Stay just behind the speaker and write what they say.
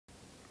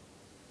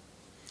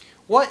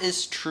what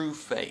is true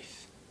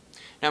faith?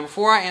 Now,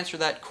 before I answer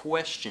that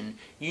question,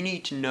 you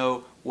need to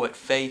know what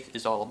faith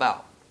is all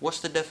about. What's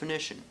the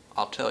definition?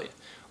 I'll tell you.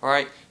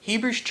 Alright,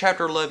 Hebrews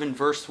chapter 11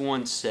 verse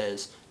 1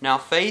 says, "Now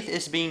faith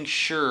is being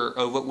sure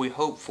of what we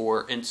hope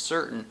for and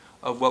certain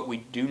of what we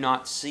do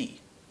not see."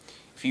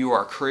 If you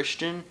are a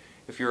Christian,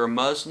 if you're a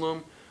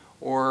Muslim,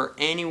 or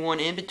anyone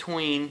in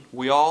between,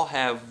 we all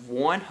have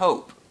one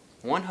hope,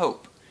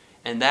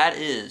 and that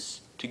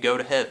is to go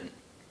to heaven.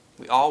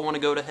 We all want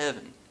to go to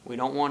heaven. We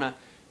don't want to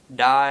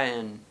die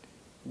and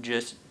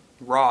just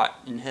rot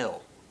in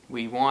hell.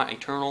 We want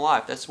eternal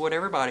life. That's what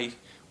everybody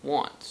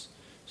wants.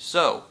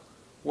 So,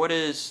 what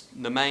is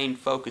the main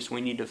focus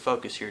we need to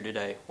focus here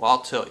today? Well,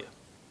 I'll tell you.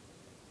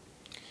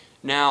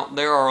 Now,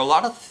 there are a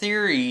lot of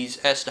theories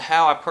as to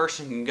how a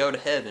person can go to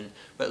heaven,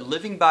 but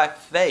living by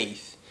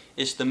faith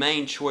is the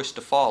main choice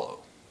to follow.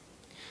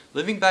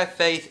 Living by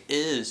faith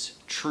is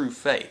true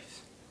faith.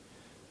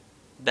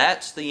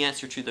 That's the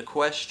answer to the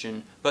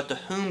question, but to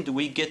whom do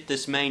we get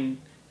this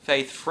main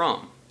faith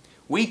from?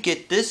 We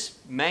get this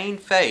main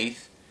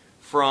faith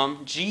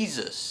from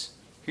Jesus.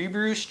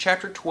 Hebrews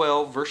chapter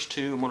 12 verse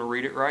 2, I'm going to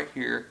read it right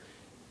here.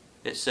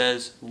 It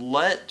says,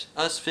 "Let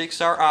us fix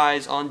our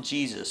eyes on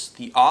Jesus,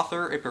 the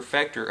author and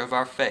perfecter of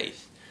our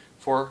faith,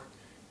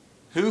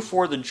 who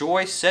for the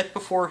joy set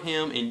before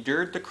him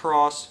endured the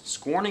cross,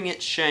 scorning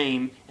its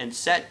shame, and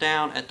sat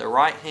down at the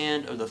right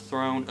hand of the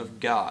throne of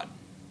God."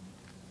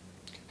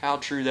 How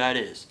true that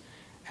is.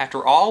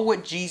 After all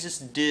what Jesus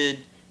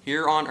did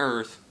here on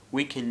earth,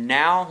 we can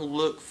now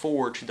look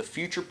forward to the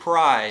future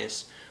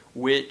prize,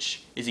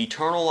 which is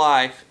eternal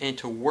life, and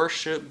to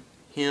worship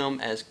Him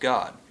as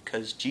God,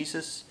 because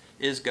Jesus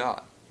is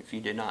God. If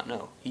you did not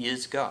know, He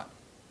is God.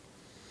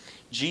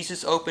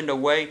 Jesus opened a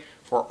way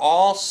for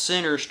all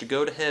sinners to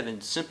go to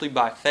heaven simply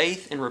by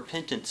faith and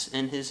repentance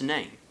in His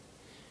name.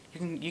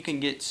 You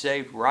can get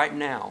saved right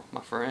now,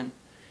 my friend.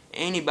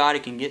 Anybody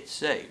can get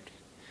saved.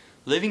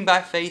 Living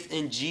by faith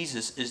in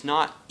Jesus is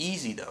not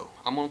easy, though.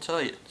 I'm going to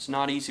tell you, it's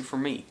not easy for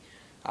me.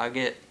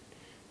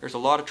 There's a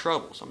lot of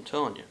troubles, I'm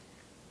telling you.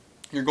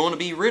 You're going to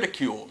be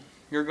ridiculed.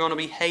 You're going to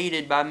be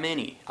hated by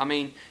many. I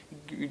mean,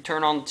 you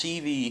turn on the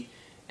TV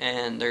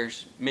and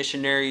there's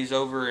missionaries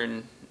over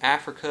in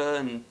Africa,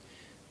 and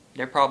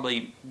they're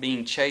probably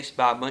being chased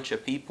by a bunch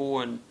of people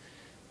and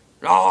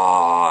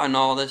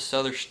all this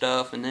other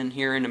stuff. And then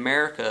here in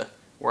America,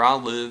 where I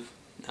live,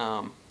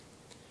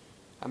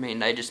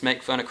 they just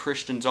make fun of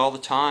Christians all the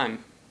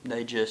time.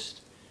 They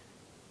just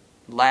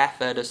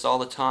laugh at us all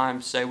the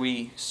time, say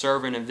we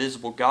serve an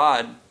invisible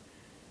God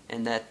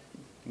and that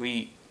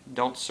we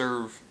don't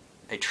serve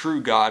a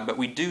true God. But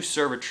we do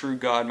serve a true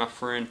God, my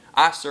friend.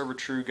 I serve a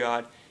true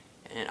God,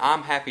 and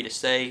I'm happy to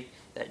say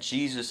that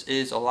Jesus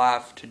is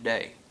alive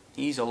today.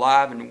 He's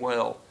alive and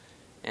well,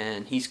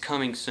 and He's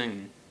coming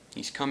soon.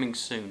 He's coming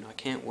soon. I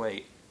can't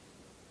wait.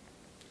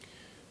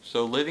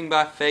 So living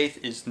by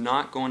faith is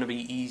not going to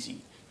be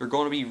easy. You're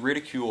going to be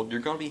ridiculed.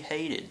 You're going to be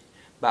hated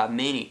by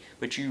many,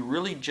 but you're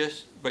really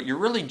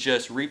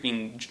just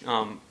reaping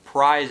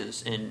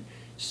prizes and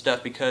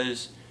stuff,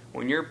 because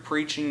when you're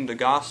preaching the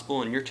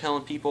gospel and you're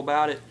telling people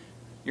about it,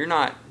 you're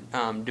not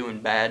doing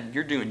bad.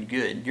 You're doing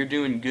good. You're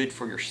doing good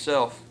for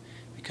yourself,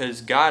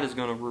 because God is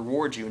going to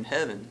reward you in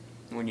heaven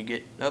when you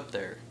get up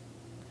there.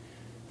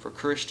 For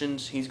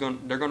Christians, He's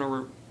going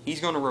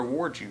to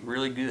reward you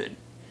really good.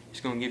 He's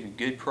going to give you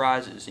good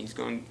prizes. He's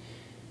going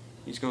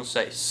to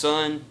say,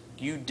 "Son,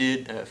 you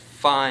did a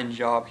fine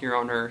job here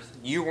on earth.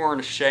 You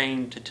weren't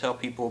ashamed to tell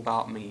people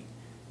about me.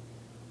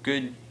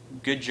 Good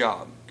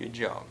job. Good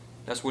job."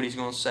 That's what He's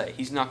going to say.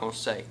 He's not going to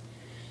say,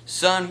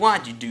 "Son,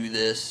 why'd you do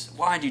this?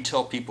 Why'd you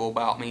tell people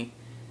about me?"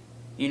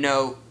 You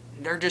know,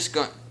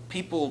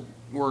 people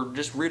were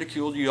just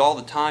ridiculed you all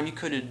the time. You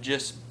could have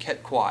just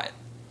kept quiet.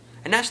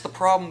 And that's the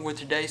problem with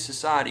today's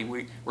society.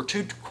 We're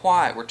too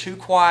quiet. We're too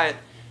quiet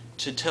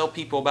to tell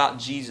people about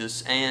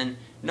Jesus, and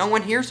no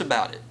one hears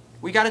about it.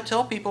 We got to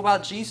tell people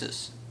about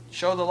Jesus.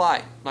 Show the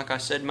light, like I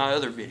said in my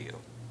other video.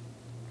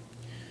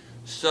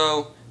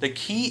 So, the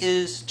key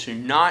is to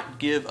not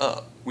give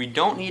up. We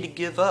don't need to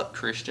give up,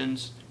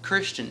 Christians.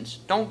 Christians,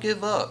 don't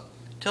give up.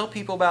 Tell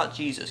people about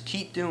Jesus.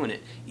 Keep doing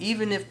it.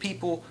 Even if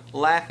people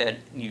laugh at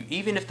you,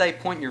 even if they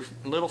point their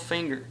little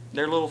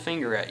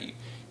finger at you,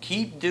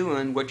 keep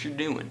doing what you're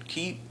doing.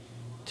 Keep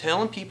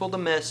telling people the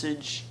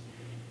message.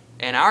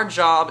 And our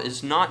job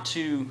is not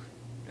to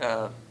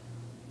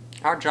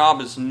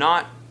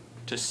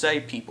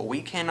save people.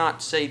 We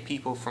cannot save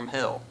people from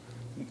hell.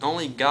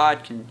 Only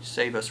God can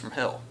save us from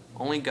hell.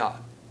 Only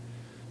God.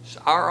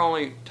 So our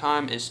only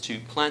time is to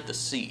plant the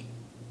seed.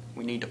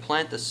 We need to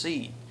plant the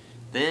seed.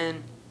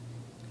 Then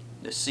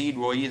the seed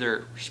will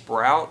either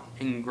sprout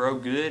and grow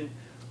good,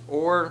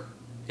 or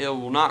it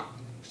will not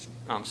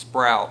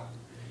sprout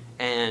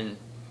and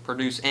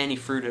produce any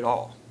fruit at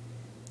all.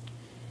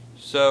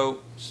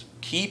 So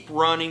keep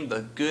running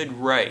the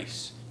good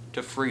race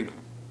to freedom.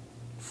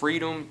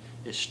 Freedom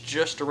is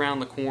just around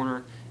the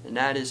corner, and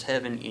that is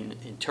heaven in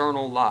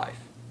eternal life.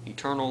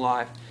 Eternal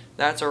life,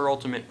 that's our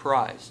ultimate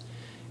prize.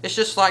 It's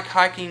just like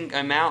hiking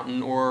a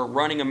mountain or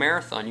running a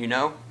marathon, you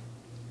know.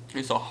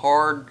 It's a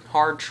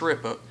hard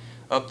trip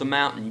up the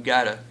mountain. You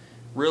got to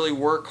really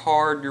work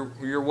hard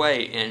your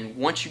way, and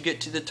once you get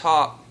to the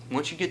top,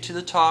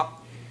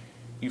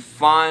 you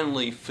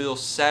finally feel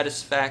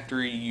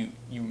satisfactory.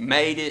 You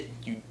made it,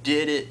 you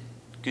did it,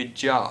 good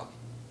job.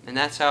 And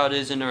that's how it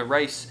is in a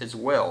race as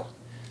well.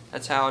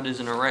 That's how it is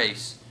in a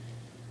race.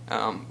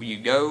 You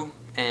go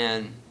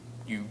and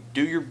you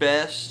do your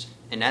best,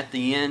 and at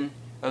the end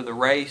of the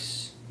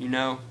race, you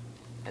know,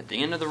 at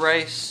the end of the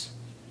race,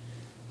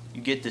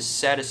 you get this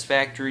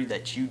satisfactory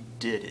that you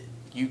did it.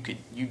 You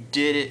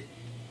did it,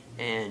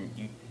 and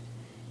you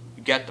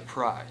got the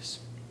prize.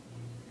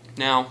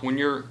 Now, when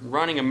you're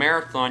running a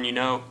marathon, you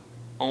know,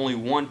 only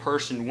one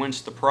person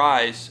wins the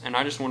prize, and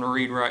I just want to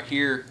read right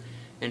here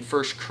in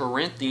 1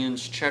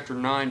 Corinthians chapter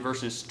 9,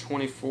 verses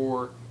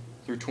 24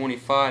 through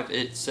 25.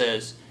 It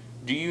says,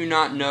 "Do you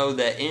not know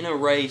that in a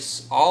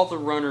race all the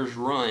runners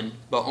run,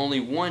 but only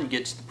one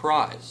gets the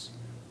prize?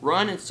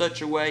 Run in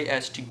such a way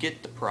as to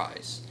get the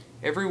prize.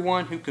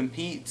 Everyone who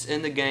competes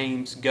in the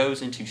games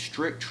goes into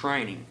strict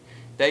training.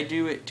 They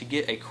do it to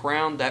get a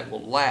crown that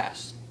will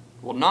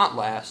not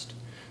last,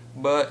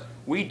 but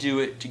we do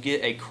it to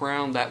get a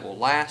crown that will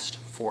last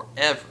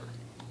forever."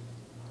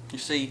 You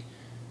see,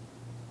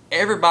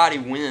 everybody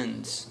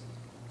wins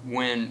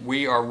when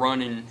we are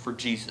running for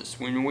Jesus.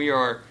 When we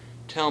are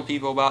telling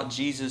people about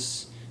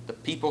Jesus, the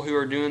people who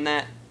are doing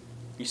that,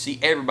 you see,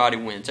 everybody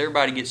wins.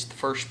 Everybody gets the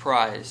first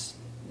prize,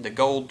 the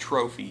gold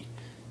trophy.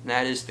 And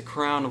that is the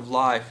crown of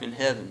life in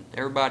heaven.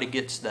 Everybody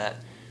gets that.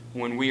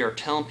 When we are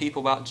telling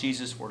people about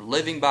Jesus, we're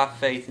living by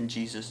faith in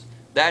Jesus.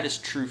 That is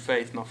true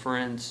faith, my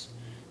friends.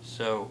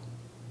 So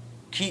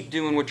keep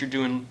doing what you're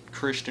doing,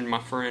 Christian, my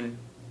friend,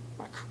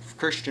 my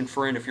Christian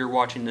friend, if you're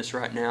watching this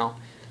right now.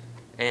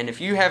 And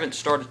if you haven't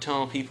started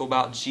telling people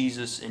about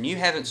Jesus, and you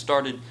haven't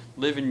started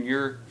living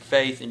your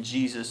faith in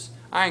Jesus,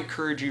 I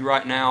encourage you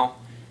right now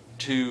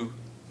to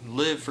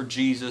live for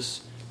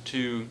Jesus,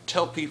 to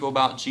tell people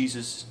about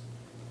Jesus.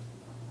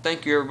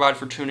 Thank you, everybody,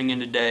 for tuning in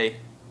today,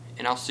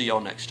 and I'll see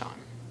y'all next time.